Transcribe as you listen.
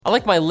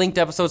like my linked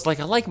episodes like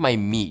I like my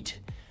meat.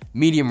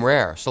 Medium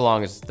rare, so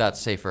long as that's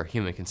safe for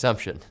human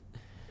consumption.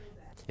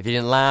 If you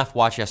didn't laugh,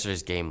 watch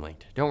yesterday's Game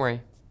Linked. Don't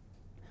worry,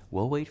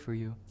 we'll wait for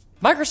you.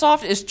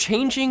 Microsoft is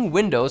changing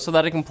Windows so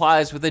that it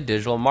complies with the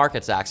Digital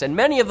Markets Act, and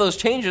many of those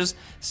changes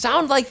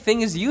sound like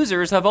things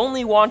users have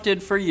only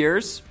wanted for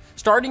years.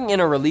 Starting in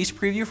a release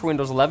preview for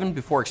Windows 11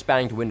 before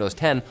expanding to Windows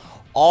 10,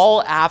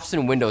 all apps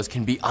in Windows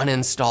can be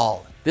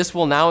uninstalled. This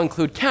will now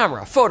include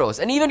Camera, Photos,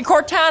 and even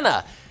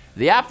Cortana,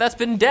 the app that's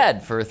been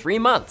dead for 3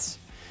 months.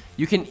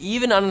 You can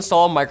even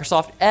uninstall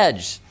Microsoft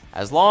Edge,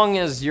 as long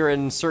as you're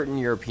in certain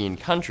European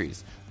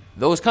countries.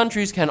 Those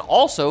countries can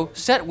also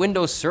set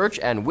Windows search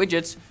and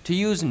widgets to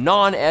use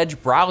non-Edge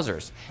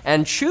browsers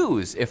and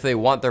choose if they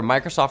want their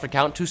Microsoft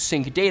account to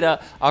sync data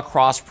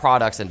across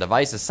products and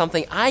devices,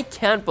 something I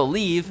can't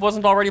believe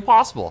wasn't already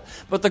possible.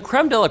 But the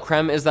creme de la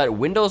creme is that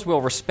Windows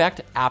will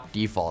respect app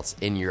defaults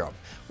in Europe,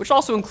 which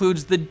also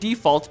includes the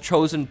default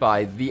chosen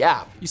by the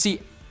app. You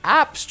see,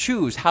 apps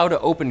choose how to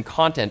open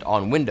content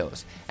on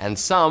Windows, and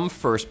some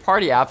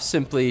first-party apps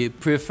simply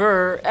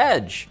prefer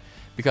Edge,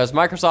 because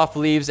Microsoft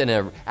believes in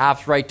an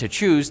app's right to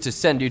choose to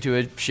send you to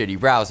a shitty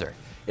browser.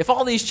 If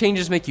all these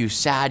changes make you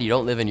sad you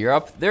don't live in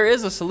Europe, there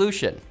is a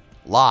solution.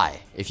 Lie.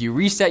 If you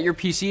reset your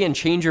PC and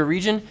change your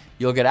region,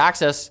 you'll get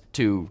access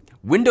to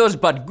Windows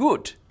but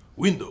good.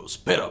 Windows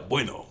pero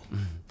bueno.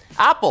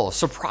 Apple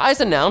surprise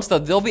announced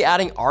that they'll be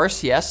adding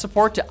RCS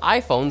support to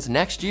iPhones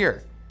next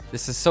year.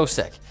 This is so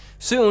sick.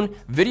 Soon,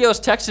 videos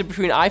texted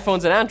between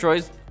iPhones and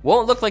Androids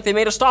won't look like they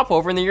made a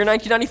stopover in the year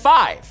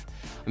 1995.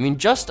 I mean,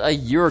 just a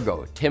year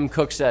ago, Tim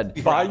Cook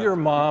said, "Buy your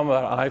mom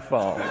an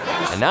iPhone."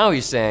 And now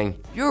he's saying,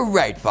 "You're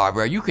right,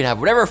 Barbara, you can have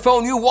whatever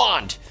phone you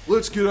want."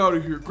 Let's get out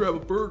of here, grab a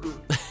burger.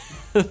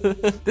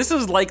 This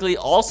is likely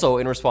also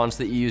in response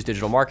to the EU's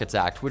Digital Markets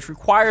Act, which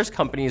requires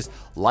companies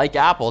like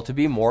Apple to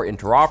be more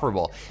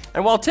interoperable.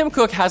 And while Tim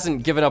Cook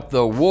hasn't given up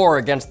the war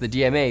against the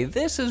DMA,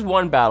 this is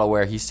one battle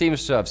where he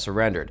seems to have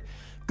surrendered.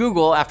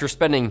 Google, after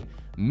spending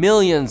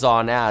millions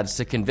on ads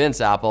to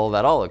convince Apple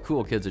that all the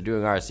cool kids are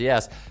doing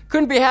RCS,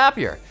 couldn't be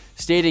happier,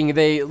 stating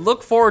they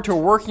look forward to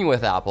working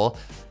with Apple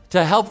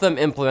to help them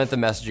implement the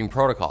messaging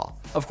protocol.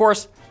 Of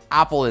course,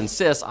 Apple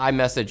insists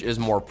iMessage is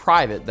more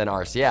private than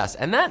RCS,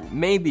 and that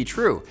may be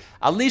true,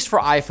 at least for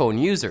iPhone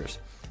users.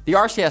 The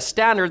RCS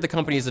standard the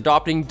company is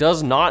adopting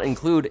does not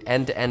include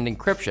end-to-end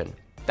encryption.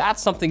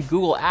 That's something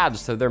Google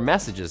adds to their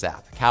Messages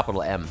app,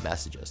 capital M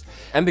Messages.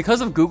 And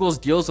because of Google's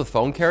deals with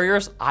phone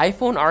carriers,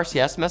 iPhone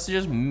RCS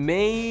messages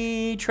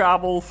may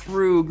travel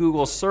through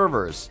Google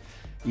servers.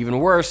 Even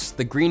worse,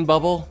 the green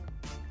bubble,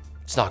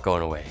 it's not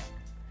going away.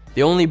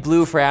 The only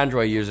blue for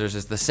Android users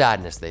is the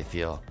sadness they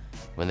feel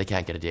when they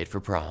can't get a date for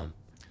prom.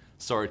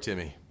 Sorry,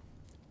 Timmy.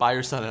 Buy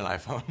your son an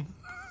iPhone.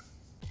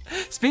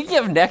 Speaking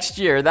of next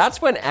year,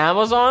 that's when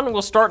Amazon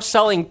will start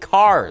selling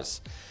cars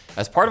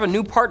as part of a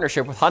new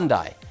partnership with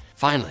Hyundai.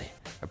 Finally,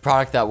 a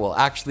product that will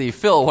actually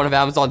fill one of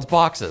Amazon's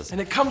boxes.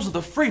 And it comes with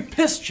a free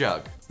piss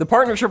jug. The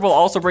partnership will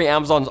also bring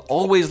Amazon's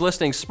always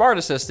listening smart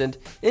assistant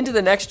into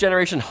the next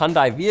generation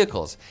Hyundai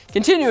vehicles,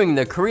 continuing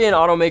the Korean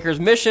automaker's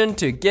mission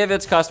to give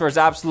its customers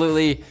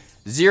absolutely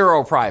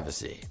zero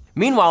privacy.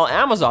 Meanwhile,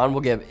 Amazon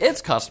will give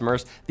its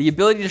customers the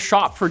ability to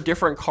shop for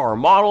different car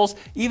models,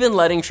 even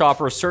letting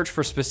shoppers search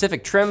for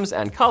specific trims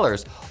and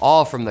colors,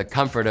 all from the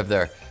comfort of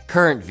their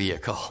current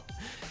vehicle.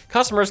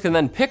 Customers can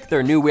then pick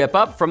their new whip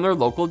up from their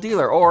local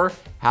dealer or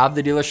have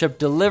the dealership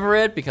deliver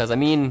it because, I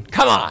mean,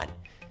 come on.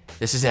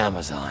 This is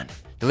Amazon.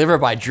 Deliver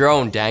by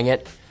drone, dang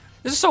it.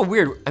 This is so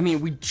weird. I mean,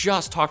 we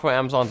just talked about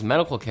Amazon's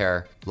medical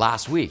care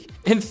last week.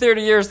 In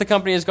 30 years, the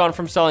company has gone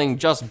from selling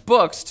just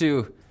books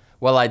to,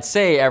 well, I'd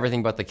say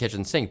everything but the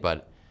kitchen sink,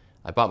 but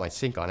I bought my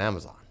sink on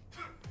Amazon.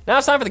 Now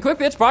it's time for the Quick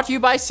Bits, brought to you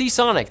by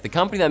Seasonic, the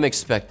company that makes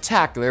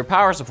spectacular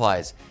power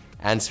supplies.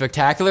 And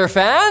spectacular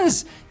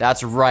fans?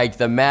 That's right,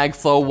 the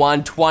MagFlow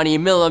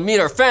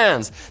 120mm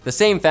fans. The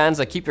same fans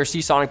that keep your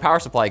Seasonic power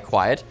supply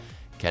quiet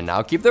can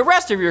now keep the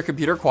rest of your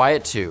computer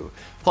quiet too.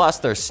 Plus,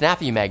 their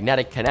snappy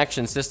magnetic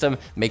connection system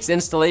makes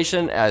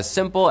installation as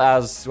simple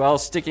as, well,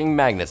 sticking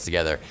magnets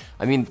together.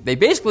 I mean, they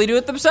basically do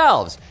it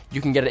themselves.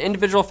 You can get an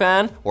individual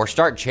fan or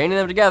start chaining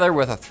them together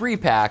with a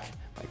 3-pack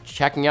by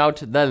checking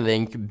out the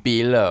link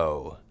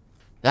below.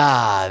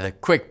 Ah, the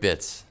Quick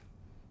Bits.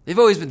 They've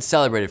always been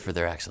celebrated for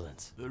their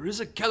excellence. There is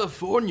a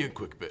California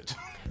quick bit.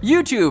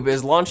 YouTube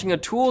is launching a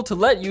tool to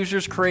let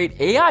users create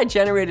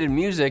AI-generated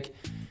music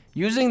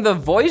using the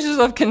voices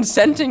of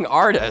consenting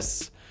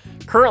artists.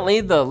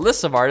 Currently, the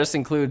list of artists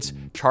includes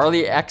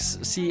Charlie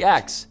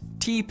XCX,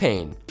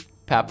 T-Pain,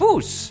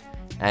 Papoose,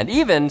 and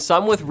even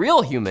some with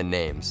real human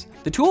names.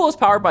 The tool is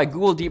powered by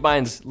Google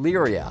DeepMind's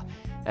Lyria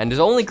and is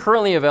only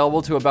currently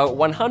available to about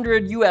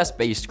 100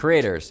 US-based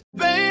creators.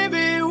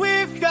 Baby,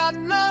 we've got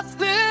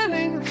nothing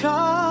in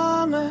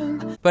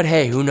common. But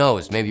hey, who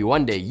knows? Maybe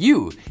one day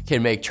you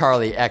can make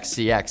Charlie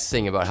XCX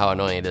sing about how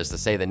annoying it is to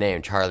say the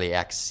name Charlie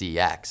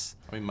XCX.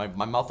 I mean,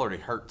 my mouth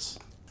already hurts.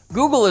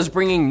 Google is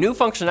bringing new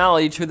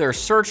functionality to their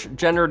Search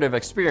Generative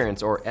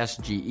Experience, or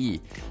SGE.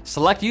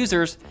 Select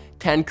users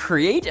can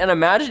create an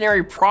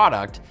imaginary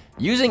product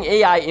using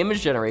AI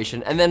image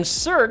generation and then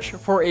search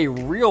for a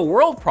real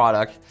world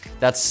product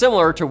that's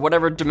similar to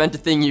whatever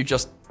demented thing you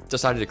just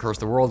decided to curse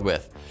the world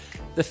with.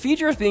 The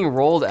feature is being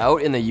rolled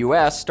out in the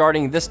US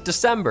starting this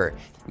December,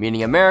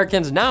 meaning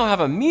Americans now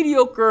have a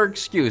mediocre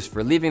excuse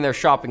for leaving their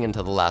shopping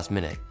until the last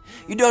minute.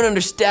 You don't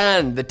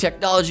understand, the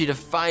technology to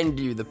find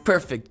you the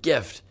perfect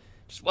gift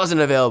just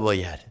wasn't available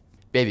yet.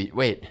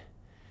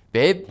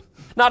 Babe?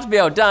 Not to be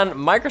outdone,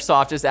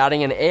 Microsoft is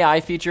adding an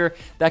AI feature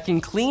that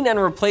can clean and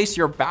replace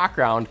your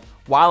background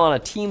while on a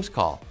Teams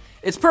call.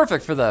 It's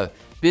perfect for the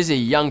busy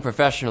young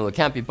professional who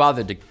can't be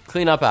bothered to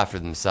clean up after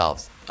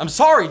themselves. I'm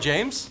sorry,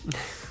 James.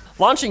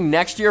 Launching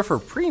next year for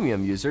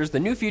premium users, the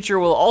new feature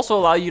will also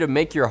allow you to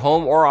make your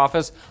home or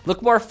office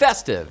look more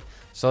festive,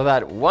 so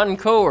that one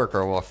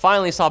coworker will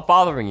finally stop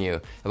bothering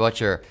you about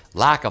your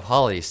lack of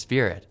holiday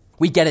spirit.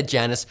 We get it,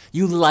 Janice.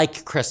 You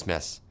like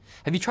Christmas.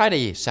 Have you tried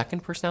a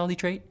second personality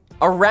trait?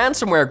 A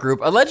ransomware group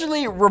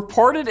allegedly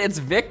reported its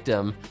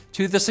victim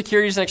to the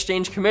Securities and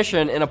Exchange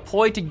Commission in a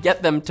ploy to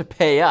get them to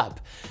pay up.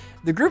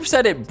 The group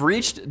said it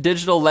breached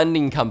digital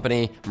lending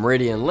company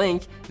Meridian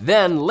Link,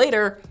 then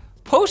later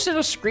posted a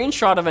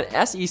screenshot of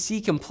an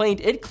SEC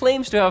complaint it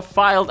claims to have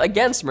filed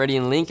against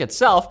Meridian Link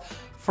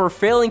itself for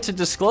failing to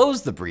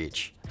disclose the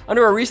breach.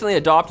 Under a recently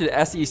adopted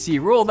SEC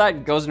rule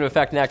that goes into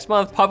effect next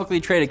month,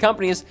 publicly traded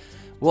companies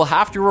will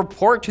have to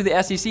report to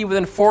the SEC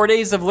within 4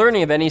 days of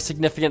learning of any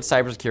significant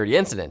cybersecurity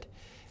incident.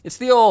 It's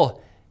the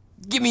old,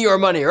 give me your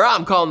money or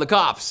I'm calling the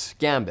cops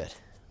gambit.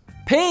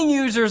 Paying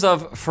users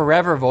of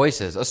Forever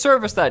Voices, a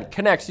service that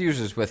connects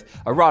users with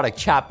erotic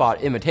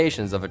chatbot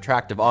imitations of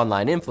attractive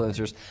online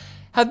influencers,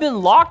 have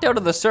been locked out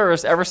of the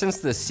service ever since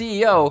the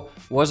CEO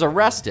was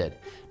arrested.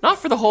 Not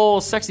for the whole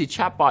sexy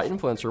chatbot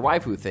influencer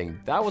waifu thing.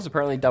 That was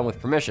apparently done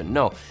with permission.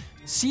 No,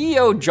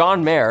 CEO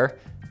John Mayer,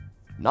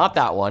 not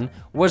that one,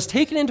 was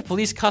taken into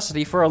police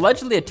custody for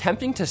allegedly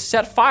attempting to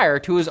set fire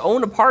to his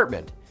own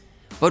apartment.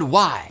 But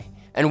why?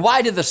 And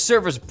why did the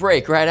service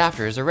break right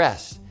after his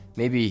arrest?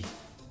 Maybe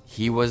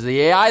he was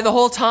the AI the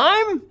whole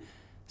time?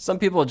 Some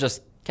people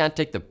just can't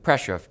take the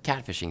pressure of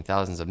catfishing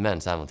thousands of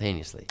men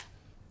simultaneously.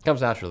 Comes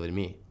naturally to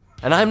me.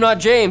 And I'm not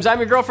James, I'm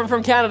your girlfriend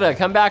from Canada.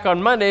 Come back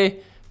on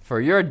Monday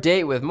for your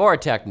date with more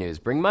tech news.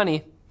 Bring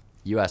money,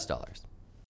 US dollars.